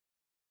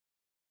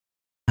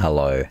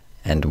Hello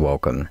and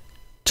welcome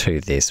to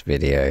this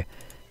video.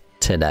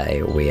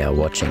 Today we are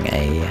watching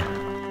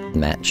a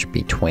match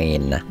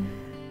between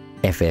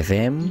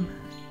FFM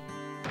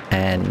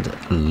and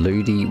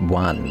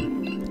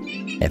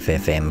Ludi1.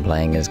 FFM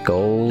playing as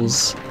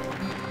Gauls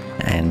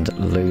and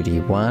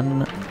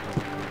Ludi1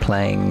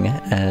 playing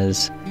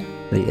as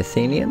the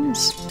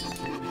Athenians.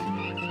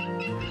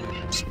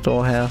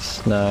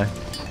 Storehouse? No,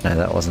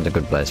 that wasn't a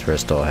good place for a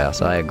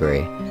storehouse. I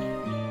agree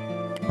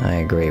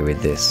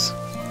with this.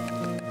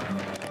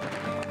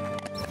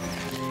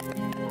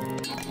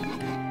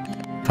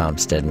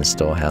 Farmstead and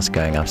storehouse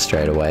going up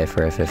straight away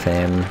for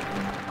FFM.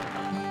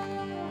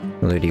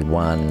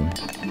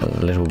 Ludi1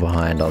 a little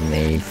behind on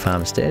the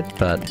farmstead,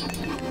 but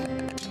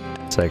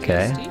it's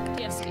okay.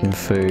 And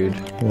food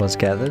was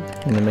gathered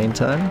in the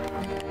meantime.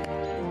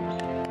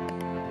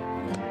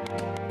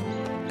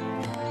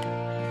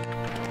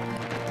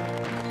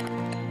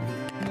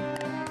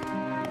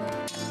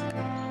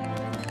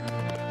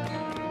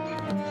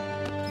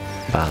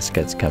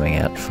 Baskets coming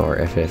out for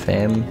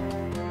FFM.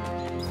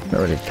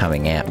 Not really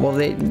coming out. Well,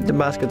 the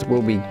baskets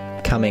will be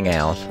coming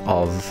out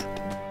of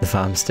the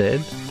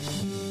farmstead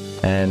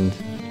and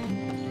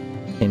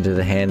into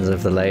the hands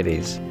of the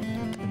ladies.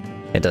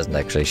 It doesn't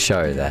actually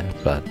show that,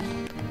 but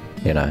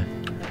you know,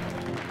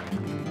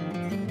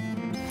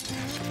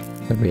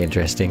 it'd be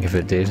interesting if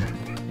it did.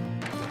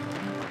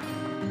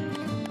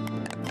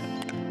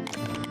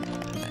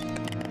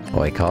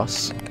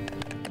 Oikos.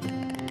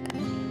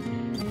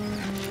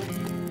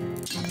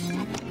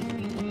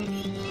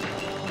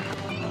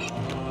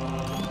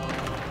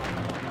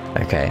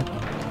 Okay.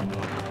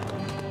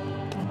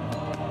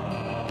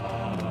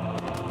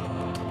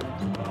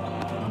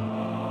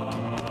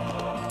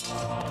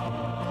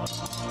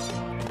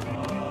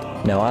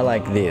 Now I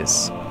like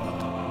this.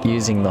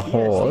 Using the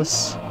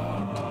horse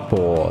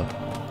for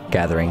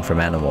gathering from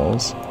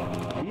animals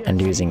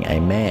and using a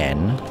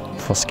man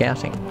for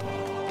scouting.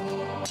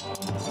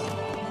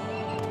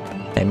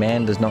 A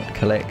man does not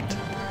collect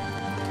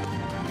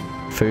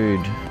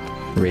food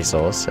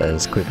resource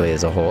as quickly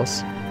as a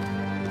horse.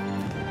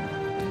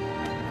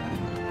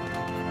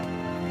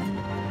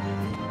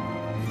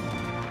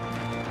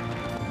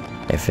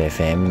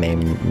 FFM,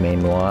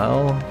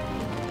 meanwhile,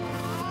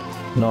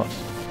 not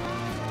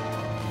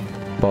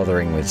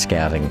bothering with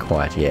scouting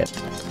quite yet.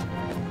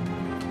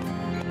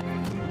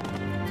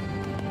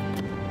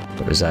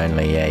 It was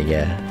only a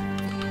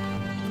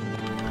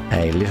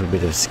little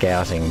bit of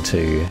scouting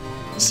to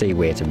see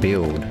where to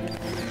build,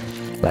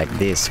 like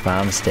this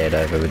farmstead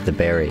over with the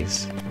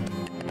berries.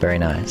 Very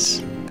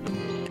nice.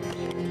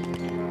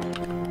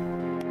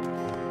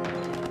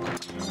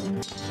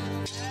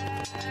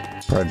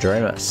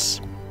 Prodromus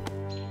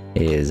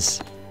is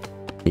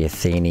the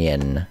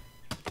Athenian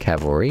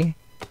cavalry.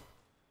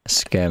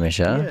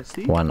 Skirmisher,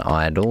 one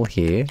idle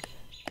here,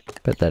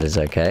 but that is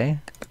okay.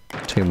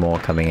 Two more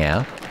coming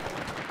out.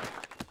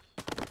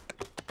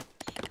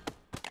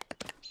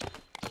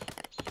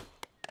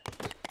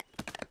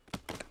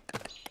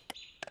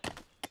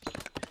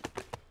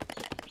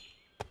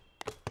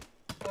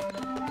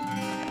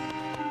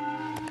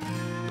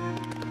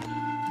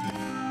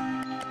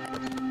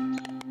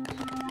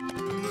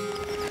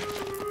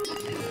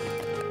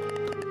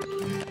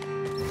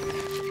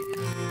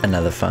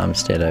 Another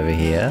farmstead over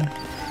here.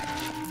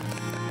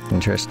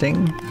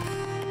 Interesting.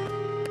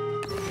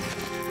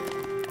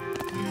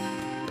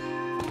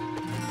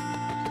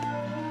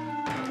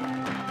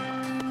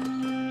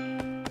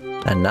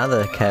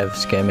 Another cav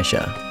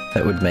skirmisher.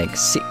 That would make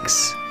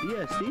 6.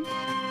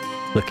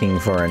 Looking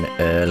for an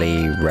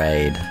early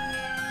raid.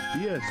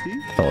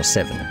 Or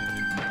 7.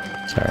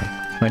 Sorry.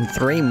 And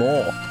 3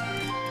 more.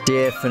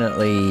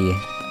 Definitely,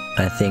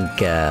 I think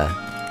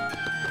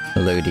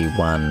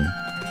Ludi1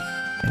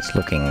 is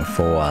looking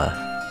for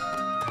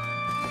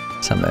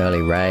some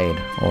early raid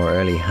or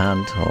early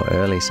hunt or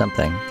early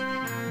something.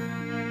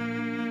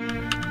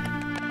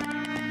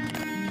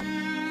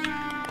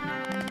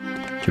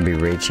 Should be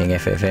reaching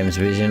FFM's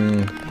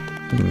vision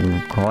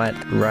quite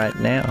right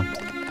now.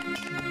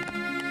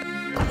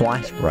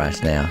 Quite right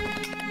now.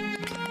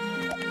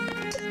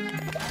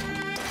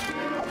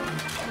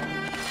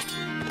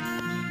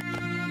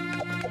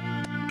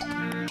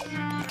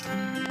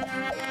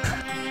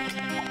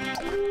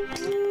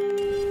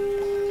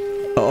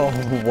 Oh,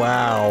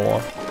 wow.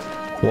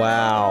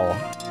 Wow.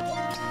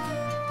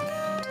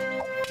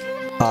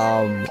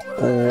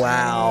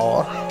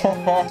 Wow.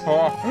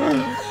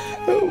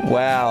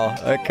 Wow,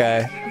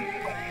 okay.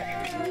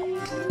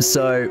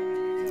 So,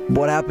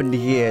 what happened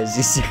here is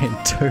you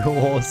sent 2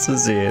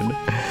 horses in.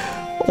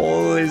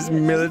 All these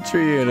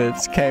military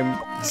units came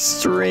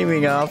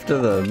streaming after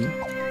them.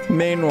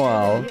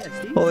 Meanwhile,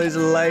 all these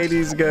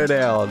ladies go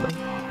down.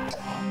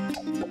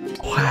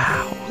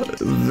 Wow.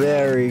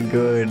 Very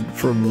good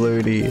from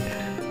Ludi.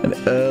 An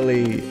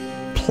early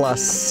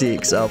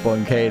 +6 up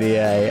on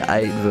KDA,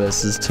 8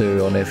 versus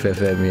 2 on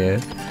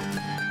FFMU.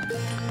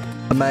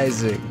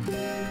 Amazing.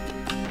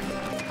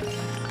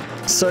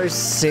 So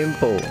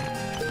simple.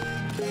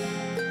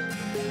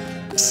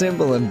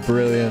 Simple and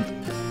brilliant.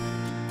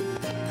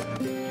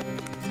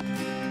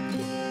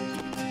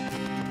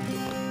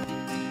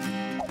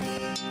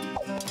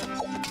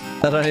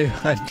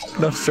 I'm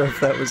not sure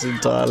if that was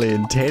entirely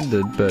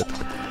intended, but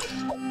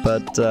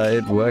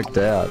it worked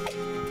out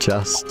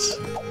just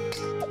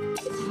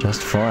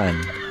fine.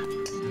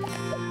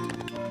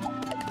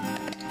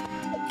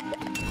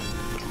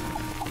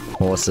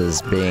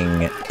 Horses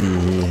being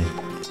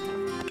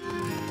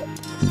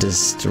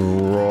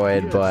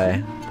destroyed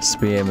by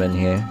spearmen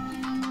here.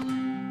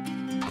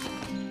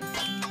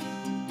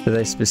 Do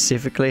they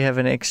specifically have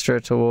an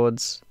extra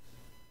towards?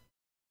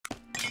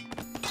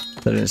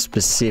 They don't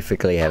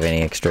specifically have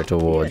any extra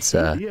towards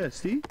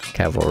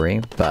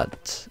cavalry,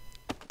 but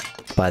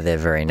by their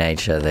very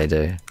nature they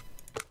do.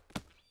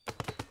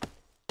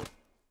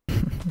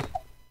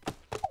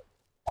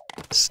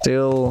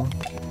 Still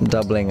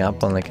doubling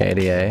up on the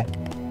KDA.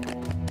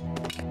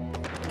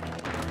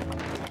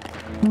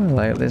 Oh,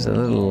 like there's a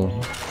little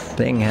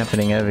thing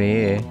happening over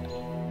here.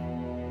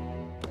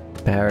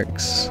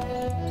 Barracks.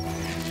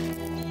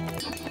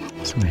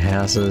 Some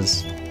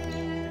houses.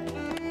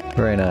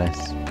 Very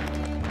nice.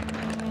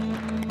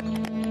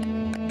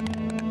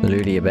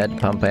 Ludi about to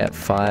pump out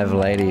 5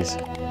 ladies.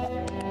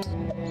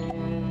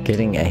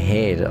 Getting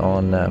ahead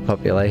on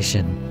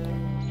population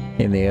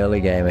in the early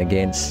game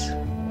against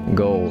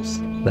Gauls.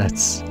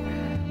 That's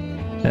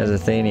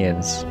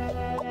Athenians.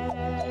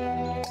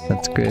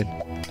 That's good.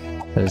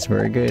 That is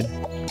very good.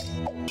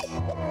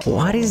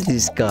 What is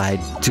this guy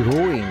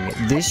doing?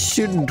 This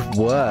shouldn't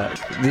work.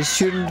 This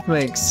shouldn't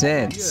make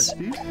sense.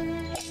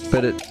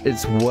 But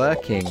it's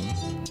working.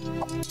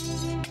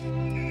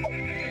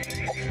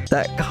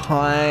 That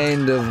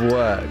kind of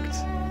worked.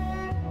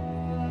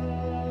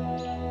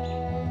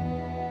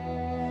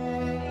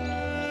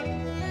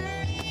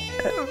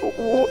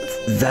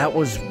 That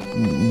was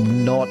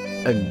not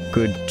a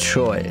good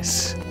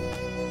choice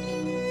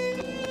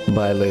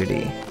by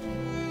Ludi.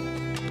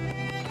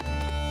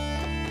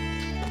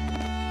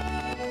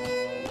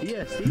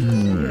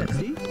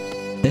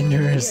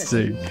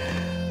 Interesting.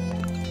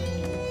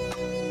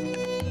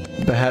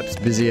 Perhaps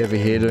busy over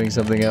here doing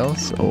something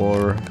else,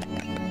 or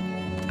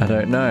I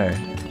don't know.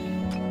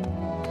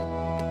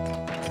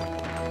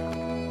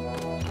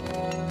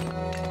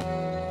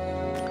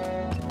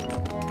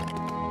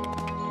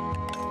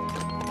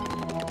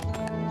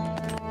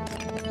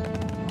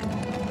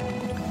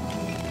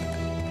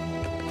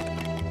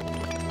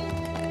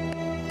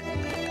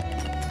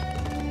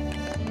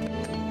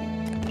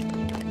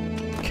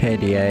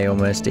 KDA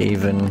almost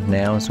even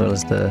now, as well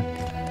as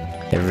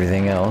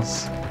everything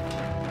else.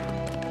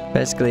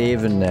 Basically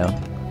even now.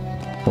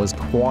 Was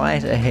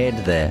quite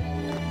ahead there,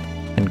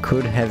 and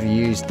could have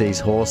used these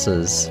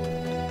horses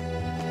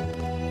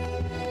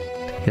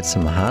to get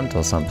some hunt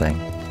or something.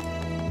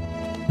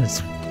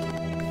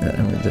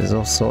 There's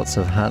all sorts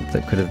of hunt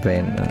that could have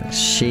been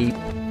sheep.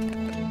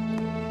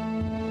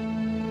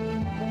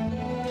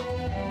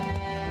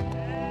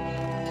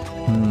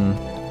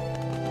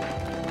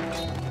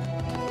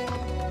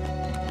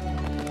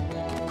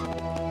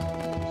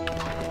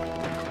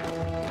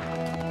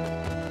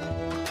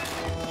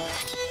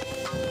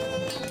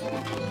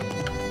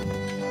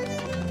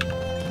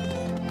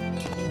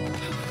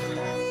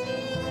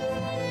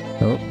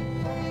 Oh,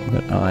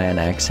 got iron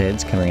axe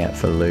heads coming out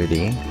for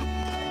Ludi.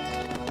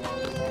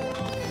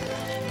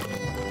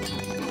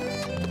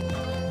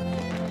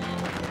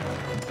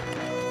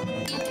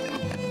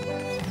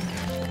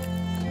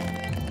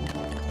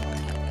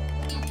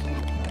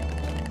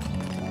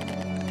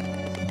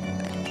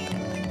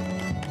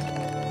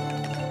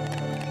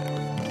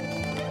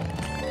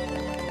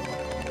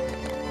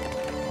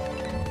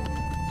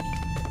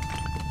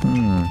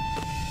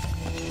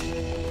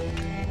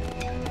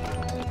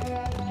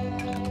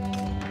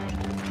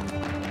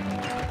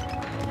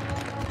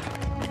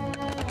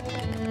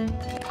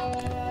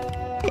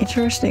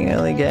 Interesting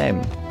early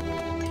game.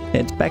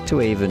 It's back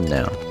to even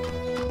now.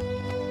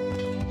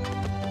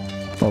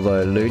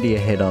 Although Ludi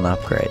ahead on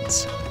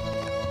upgrades.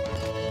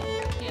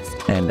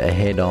 And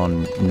ahead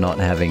on not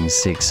having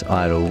 6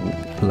 idle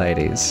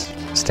ladies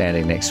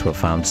standing next to a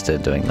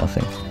farmstead doing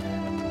nothing.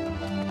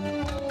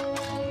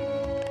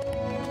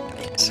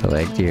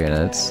 Select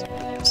units.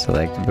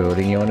 Select the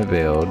building you want to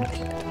build.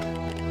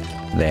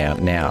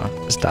 Now,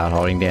 start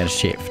holding down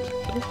shift.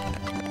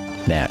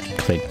 Now,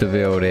 click the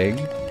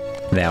building.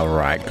 Now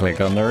right click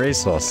on the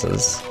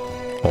resources.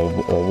 Or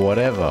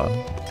whatever.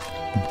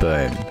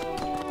 Boom.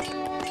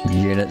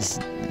 Units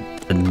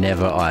are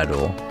never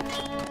idle.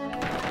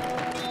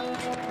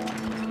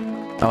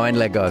 Oh, and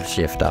let go of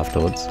shift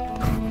afterwards.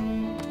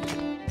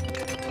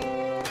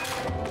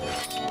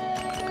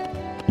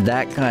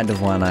 That kind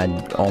of one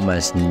I'd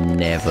almost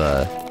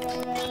never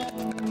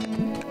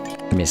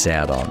miss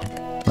out on.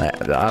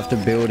 Like, after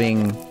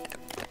building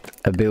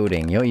a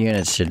building, your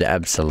units should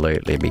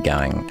absolutely be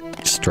going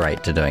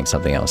straight to doing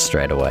something else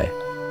straight away.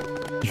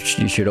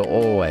 You should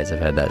always have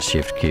had that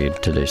shift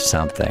queued to do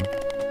something.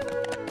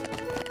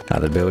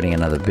 Either building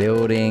another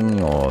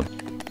building or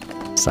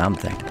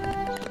something.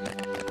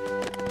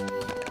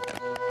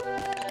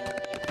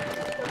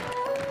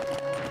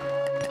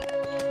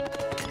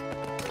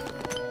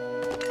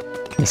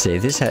 You see,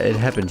 it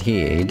happened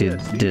here. He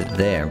did it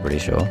there, I'm pretty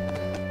sure.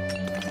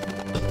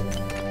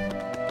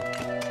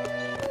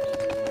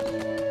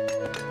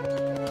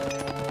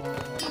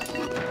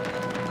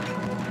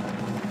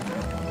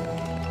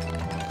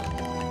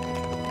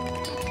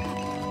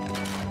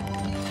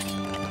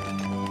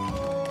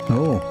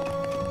 Oh,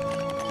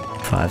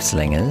 5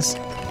 slingers.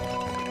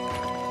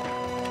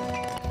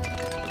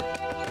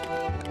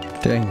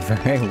 Doing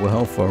very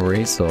well for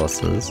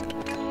resources.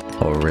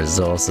 Or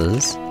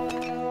resources.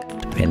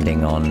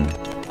 Depending on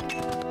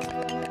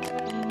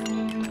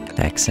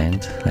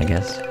accent, I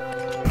guess.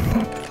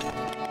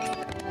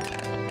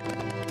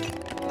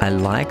 I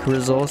like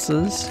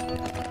resources,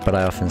 but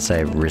I often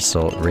say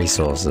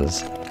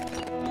resources.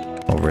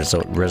 Or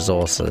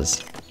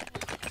resources.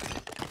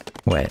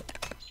 Wait.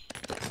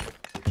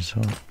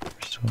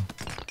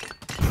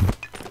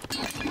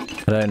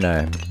 I don't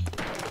know.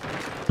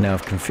 Now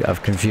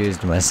I've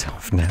confused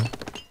myself now.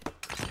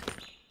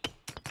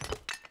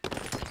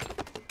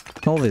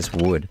 All this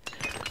wood.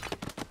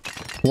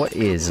 What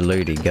is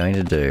Ludi going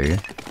to do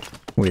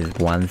with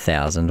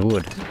 1,000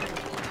 wood?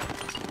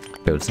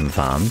 Build some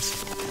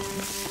farms.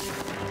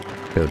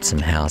 Build some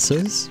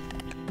houses.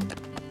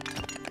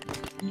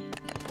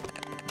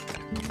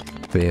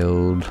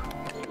 Build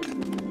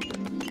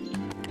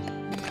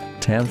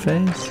town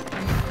phase.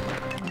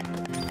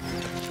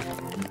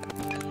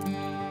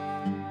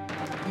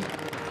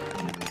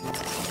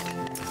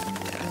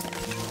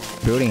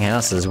 Building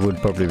houses would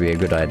probably be a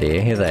good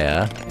idea. Here they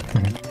are.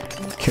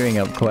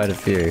 Queuing up quite a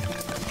few.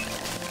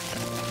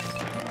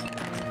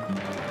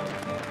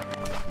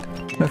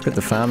 Look at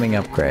the farming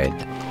upgrade.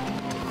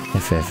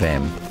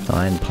 FFM.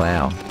 Iron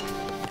plow.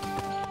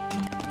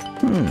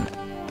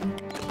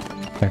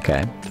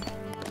 Okay.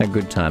 A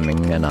good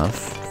timing enough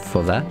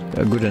for that.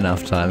 A good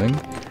enough timing.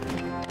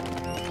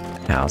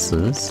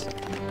 Houses.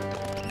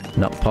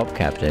 Not pop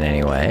captain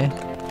anyway.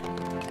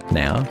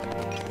 Now.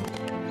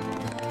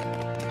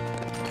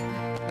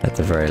 At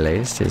the very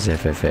least is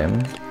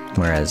FFM.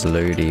 Whereas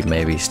Ludi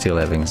may be still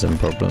having some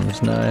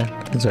problems. No,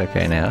 it's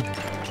okay now.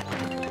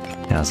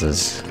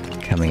 Houses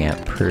coming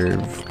out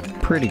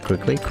pretty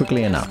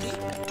quickly enough.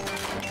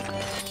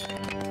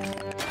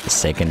 The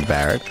second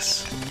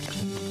barracks.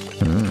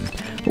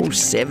 Oh,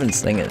 7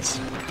 slingers.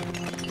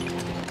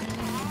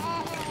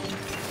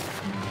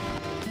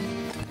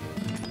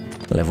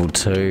 Level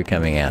 2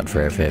 coming out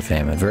for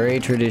FFM. A very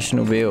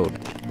traditional build.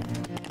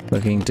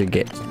 Looking to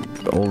get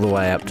all the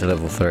way up to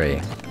level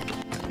 3.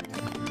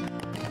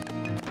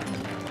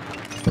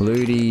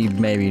 Ludi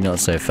maybe not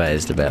so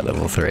phased about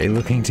level 3,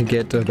 looking to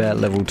get to about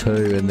level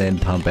 2 and then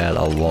pump out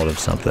a lot of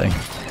something.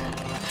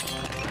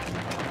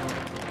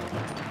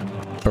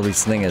 Probably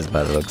slingers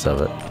by the looks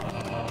of it.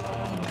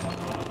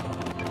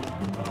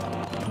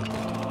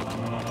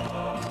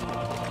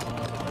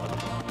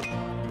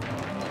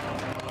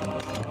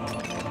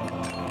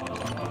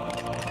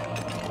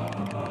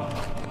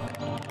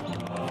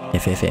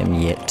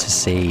 FFM yet to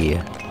see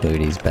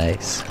Ludi's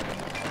base.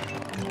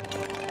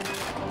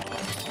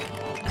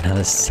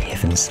 Another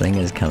 7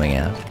 slingers coming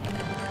out.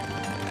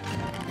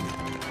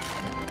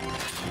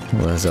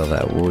 Where's all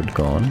that wood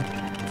gone?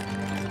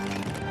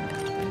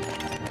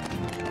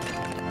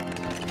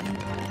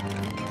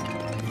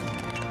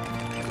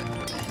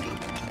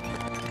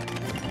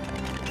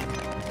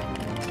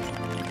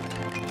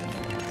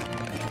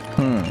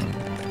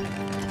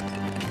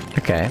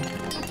 Okay.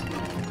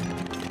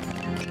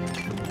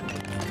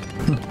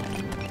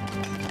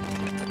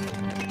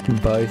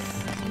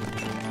 Both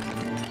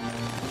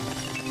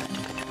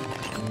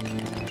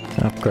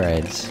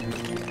upgrades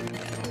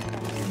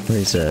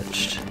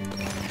researched.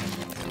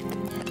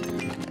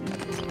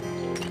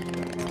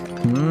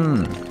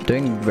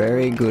 Doing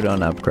very good on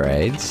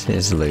upgrades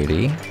is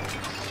Ludi.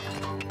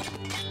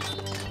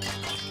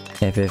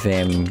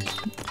 FFM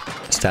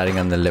starting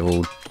on the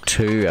level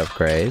 2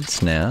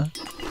 upgrades now.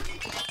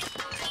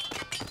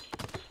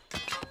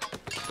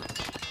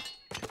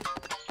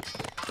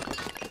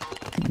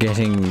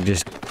 Getting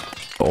just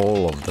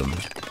all of them.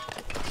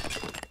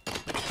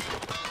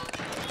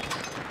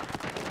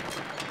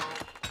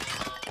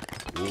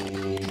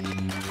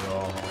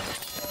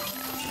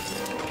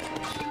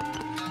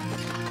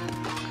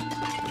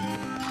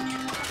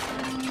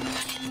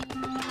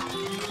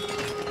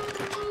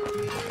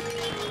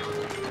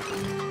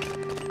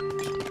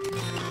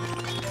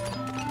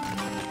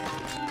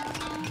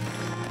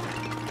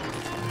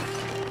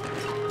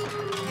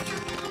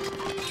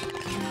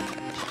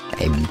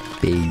 A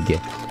big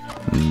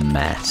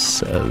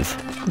mass of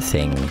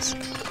things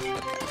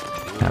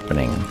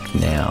happening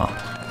now.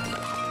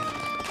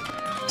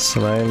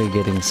 Slowly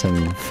getting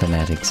some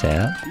fanatics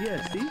out.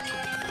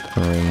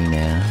 3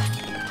 now.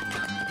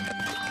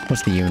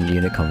 What's the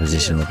unit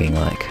composition looking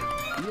like?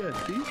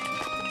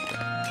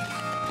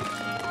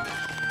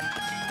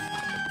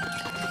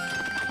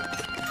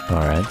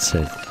 Alright,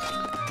 so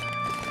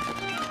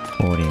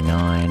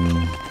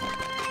 49...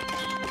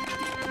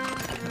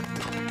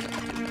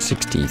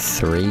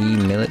 63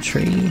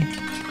 military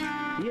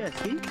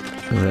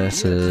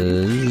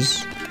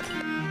versus...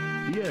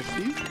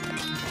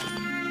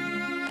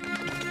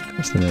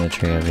 What's the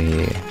military over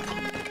here?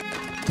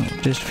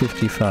 Just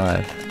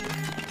 55.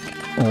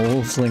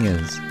 All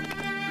slingers.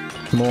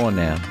 More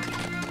now.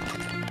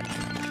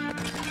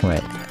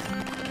 Wait.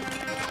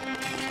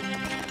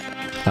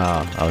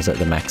 Ah, I was at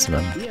the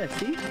maximum.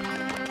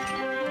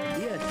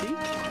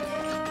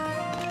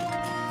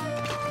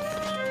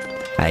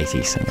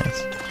 80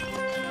 slingers.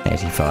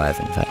 85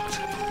 in fact.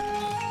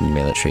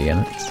 Military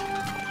units.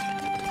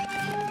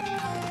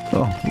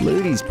 Oh,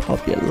 Ludi's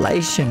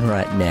population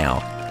right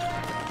now.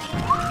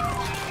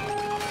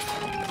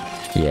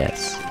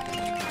 Yes.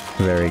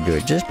 Very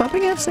good. Just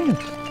popping out slingers.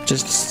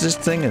 Just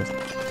slingers.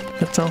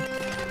 That's all.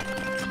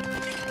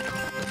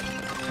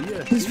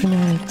 These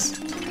fanatics.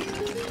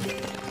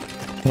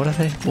 What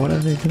are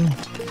they doing?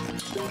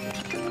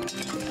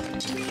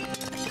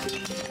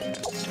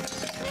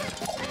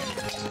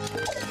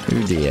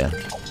 Oh dear.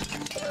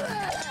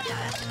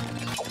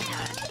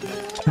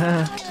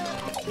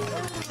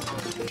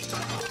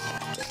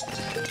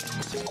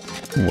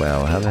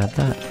 Well, how about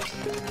that?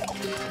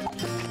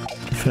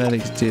 The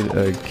Fanatics did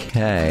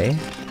okay.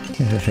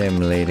 FFM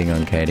leading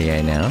on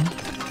KDA now.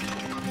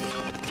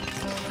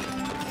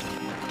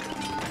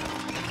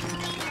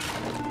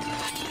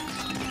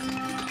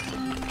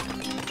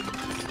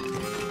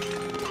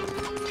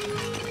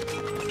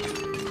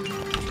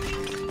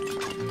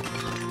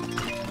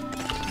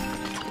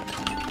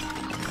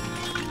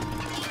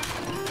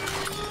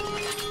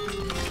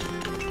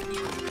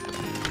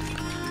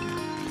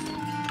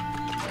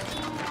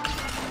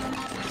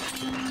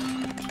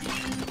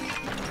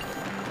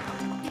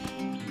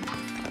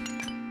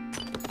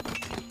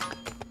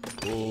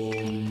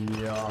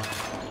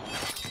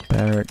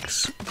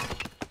 Barracks.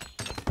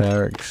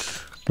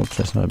 Barracks. Oops,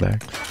 that's not a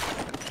barracks.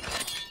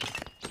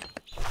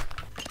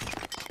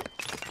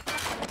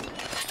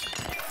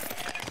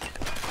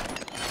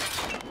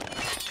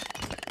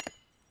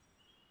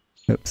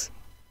 Oops.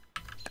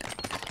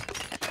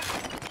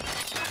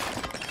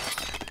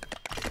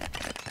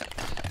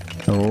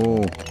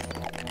 Oh,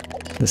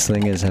 the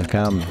slingers have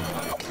come.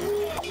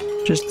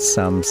 Just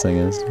some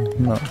slingers,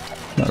 not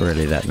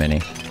really that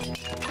many.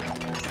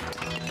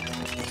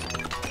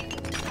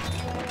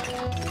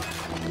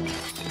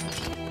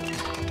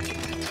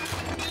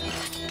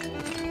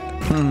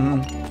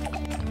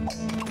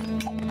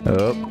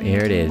 Oh,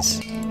 here it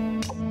is.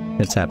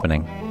 It's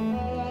happening.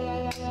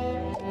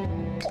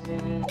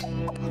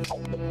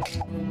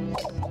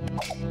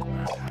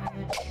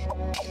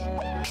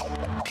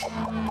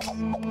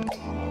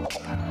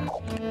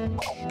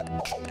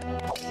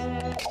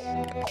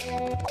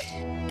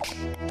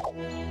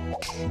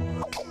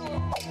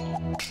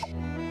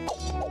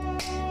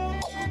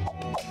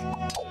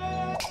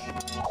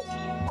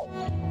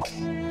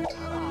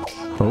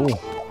 Oh.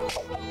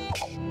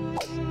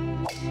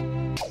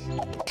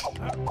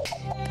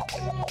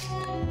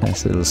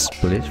 Nice little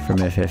split from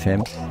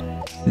FFM.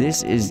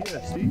 This is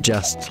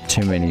just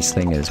too many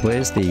slingers.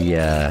 Where's the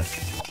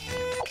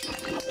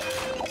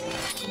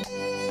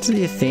what's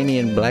the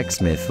Athenian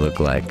blacksmith look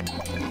like?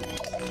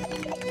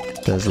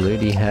 Does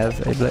Ludi have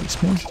a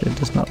blacksmith? It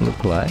does not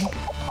look like.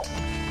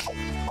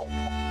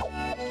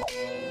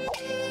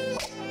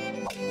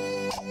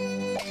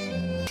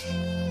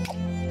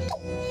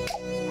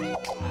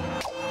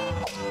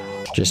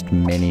 Just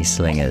many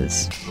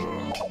slingers.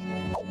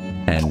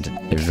 And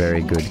a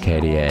very good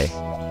KDA.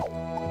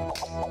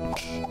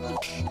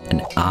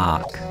 An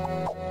arc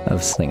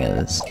of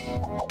slingers.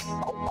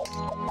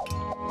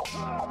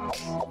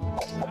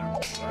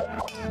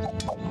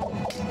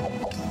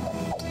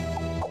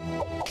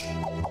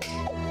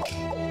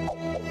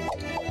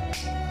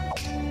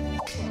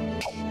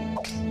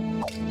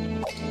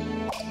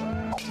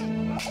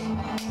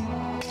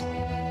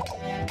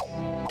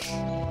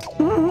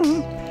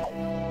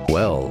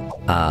 Well,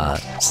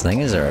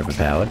 slingers are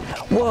overpowered.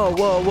 Whoa,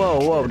 whoa, whoa,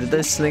 whoa, did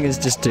those slingers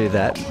just do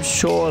that?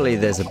 Surely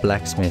there's a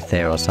blacksmith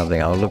there or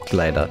something, I'll look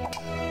later.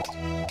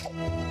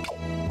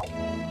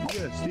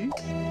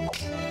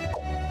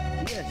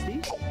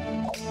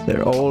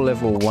 They're all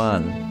level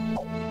 1.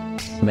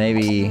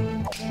 Maybe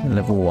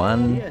level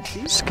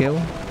 1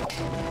 skill?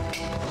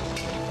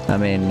 I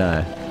mean,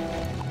 no.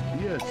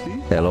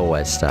 They'll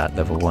always start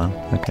level 1,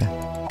 okay.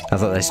 I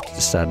thought they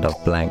started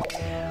off blank.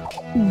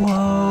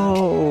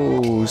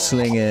 Whoa,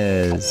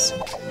 slingers.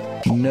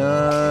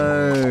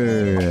 No.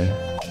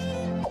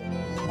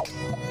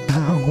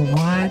 Oh,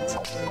 what?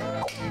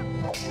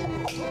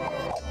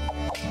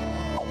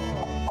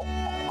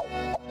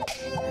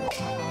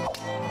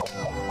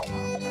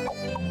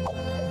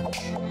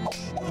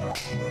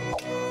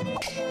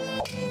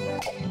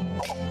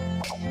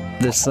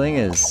 The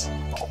slingers.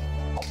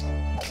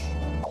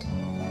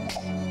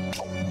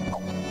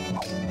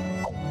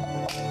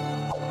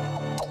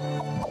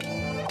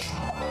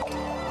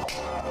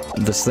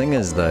 The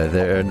slingers though,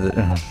 they're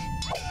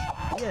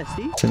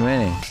too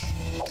many.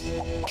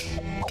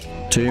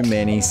 Too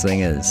many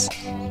slingers.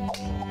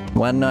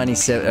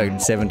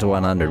 197 to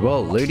 100.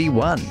 Well, Ludi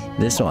won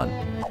this one.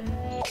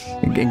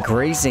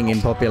 Increasing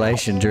in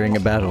population during a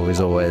battle is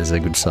always a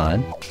good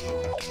sign.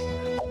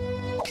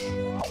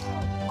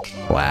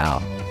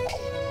 Wow.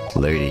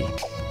 Ludi.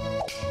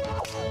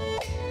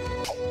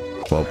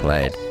 Well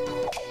played.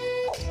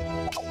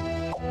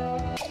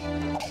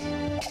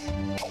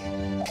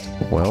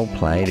 Well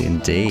played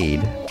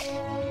indeed.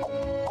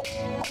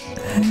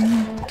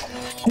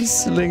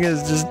 This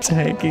slinger's just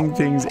taking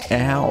things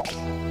out.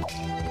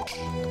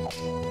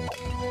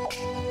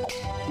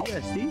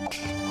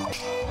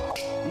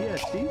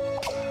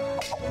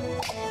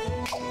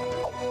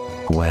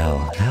 Well,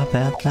 how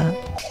about that?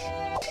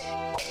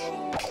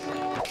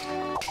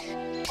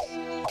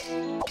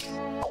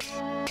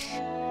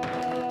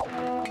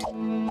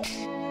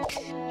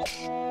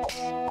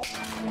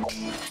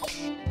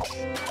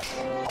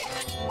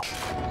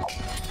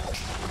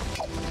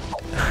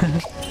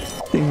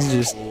 Things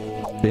just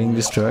being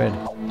destroyed.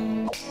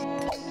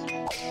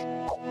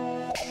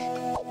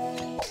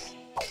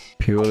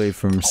 Purely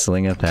from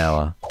slinger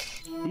power.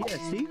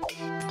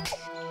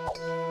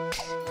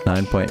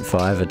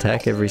 9.5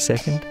 attack every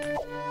second.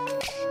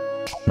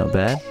 Not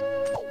bad.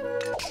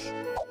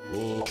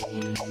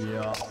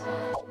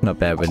 Not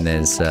bad when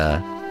there's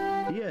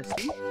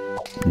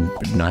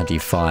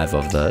 95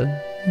 of those.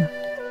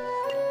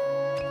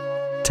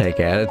 Take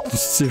out a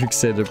civic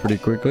center pretty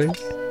quickly.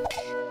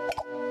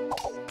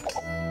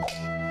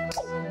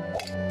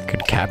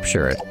 Could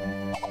capture it.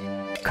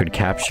 Could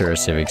capture a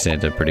civic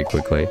center pretty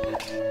quickly.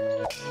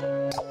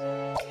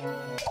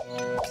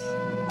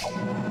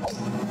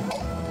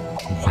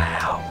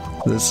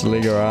 Wow. The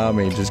Slinger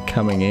army just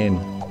coming in.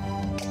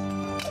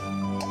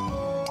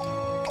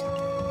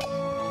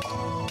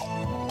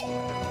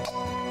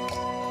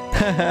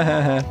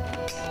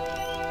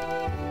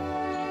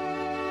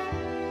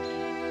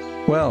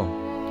 Well,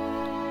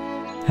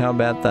 how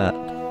about that?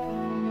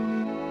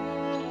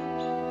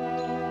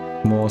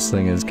 More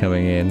slingers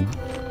coming in.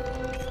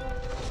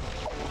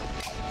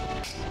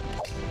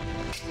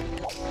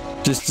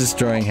 Just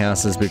destroying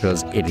houses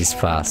because it is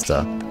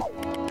faster.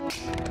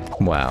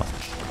 Wow.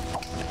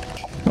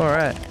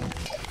 Alright.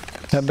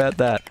 How about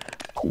that?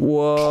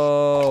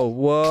 Whoa,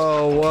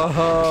 whoa,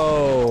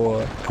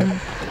 whoa!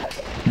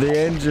 The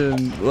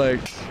engine, like,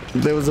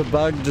 there was a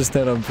bug just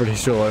then, I'm pretty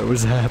sure. It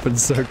was happened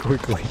so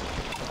quickly.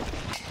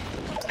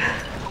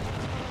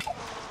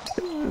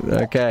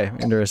 Okay,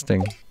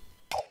 interesting.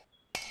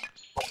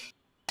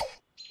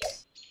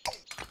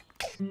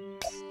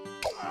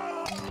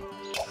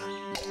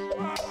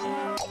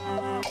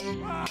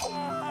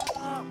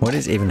 What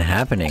is even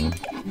happening?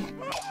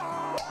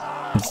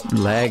 It's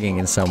lagging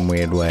in some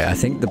weird way. I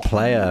think the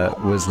player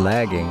was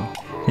lagging.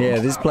 Yeah,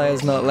 this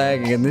player's not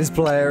lagging and this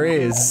player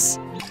is.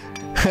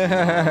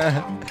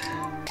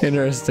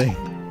 Interesting.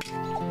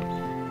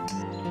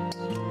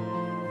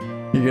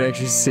 You can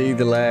actually see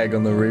the lag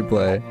on the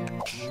replay.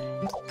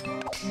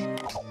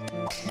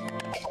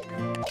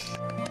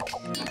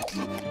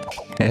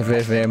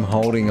 FFM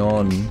holding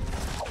on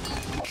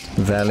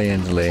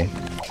valiantly,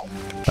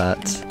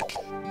 but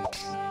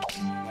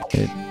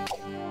it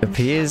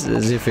appears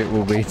as if it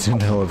will be to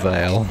no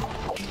avail,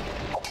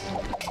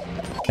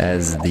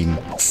 as the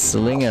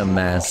Slinger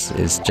mass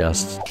is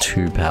just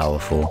too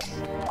powerful.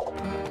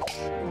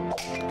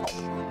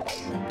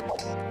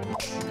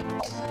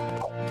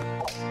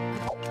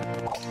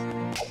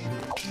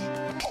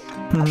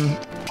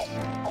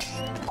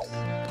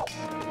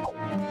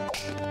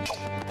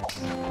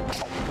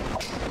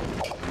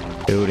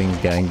 Buildings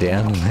going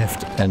down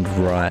left and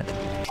right,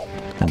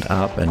 and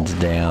up and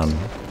down,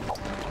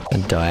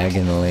 and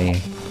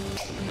diagonally.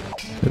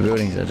 The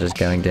buildings are just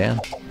going down.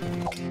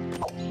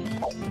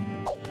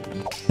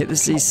 Hit the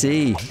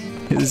CC!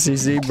 Hit the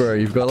CC, bro.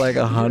 You've got like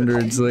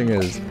 100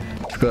 slingers.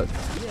 You've got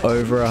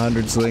over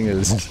 100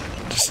 slingers.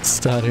 Just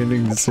start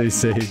hitting the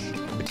CC.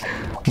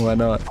 Why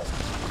not?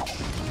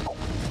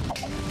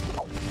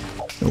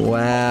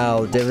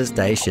 Wow,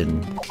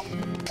 devastation.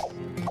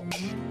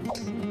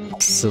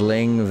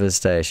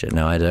 Slingvestation.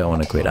 No, I don't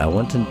want to quit. I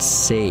want to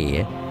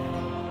see...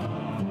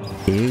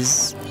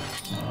 Is...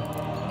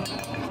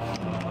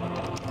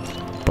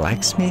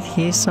 Blacksmith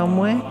here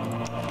somewhere?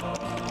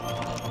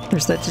 Or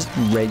is that just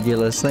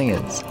regular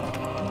slingers?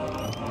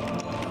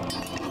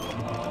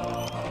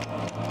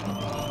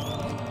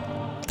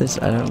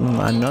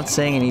 I'm not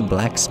seeing any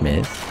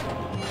blacksmith.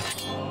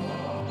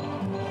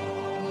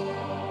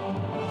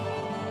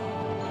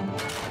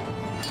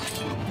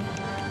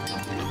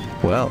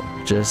 Well,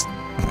 just...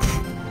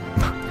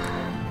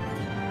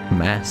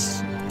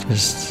 mass.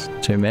 Just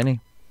too many.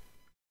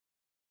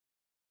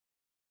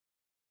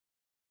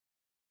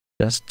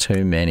 Just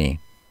too many.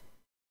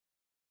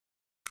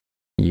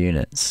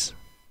 Units.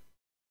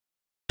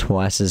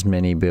 Twice as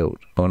many built.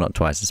 Or not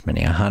twice as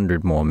many,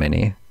 100 more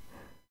many.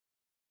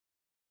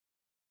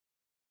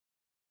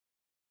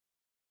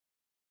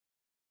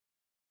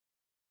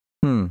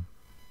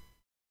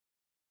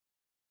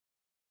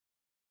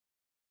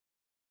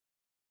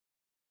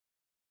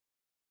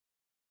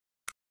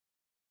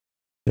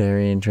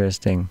 Very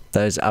interesting.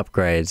 Those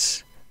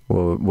upgrades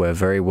were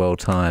very well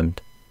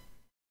timed.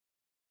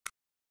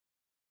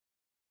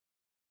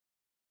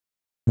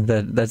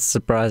 That's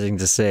surprising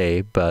to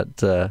see,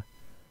 but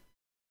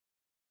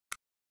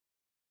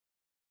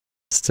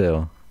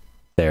still,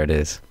 there it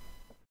is.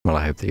 Well,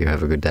 I hope that you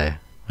have a good day.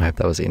 I hope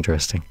that was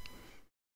interesting.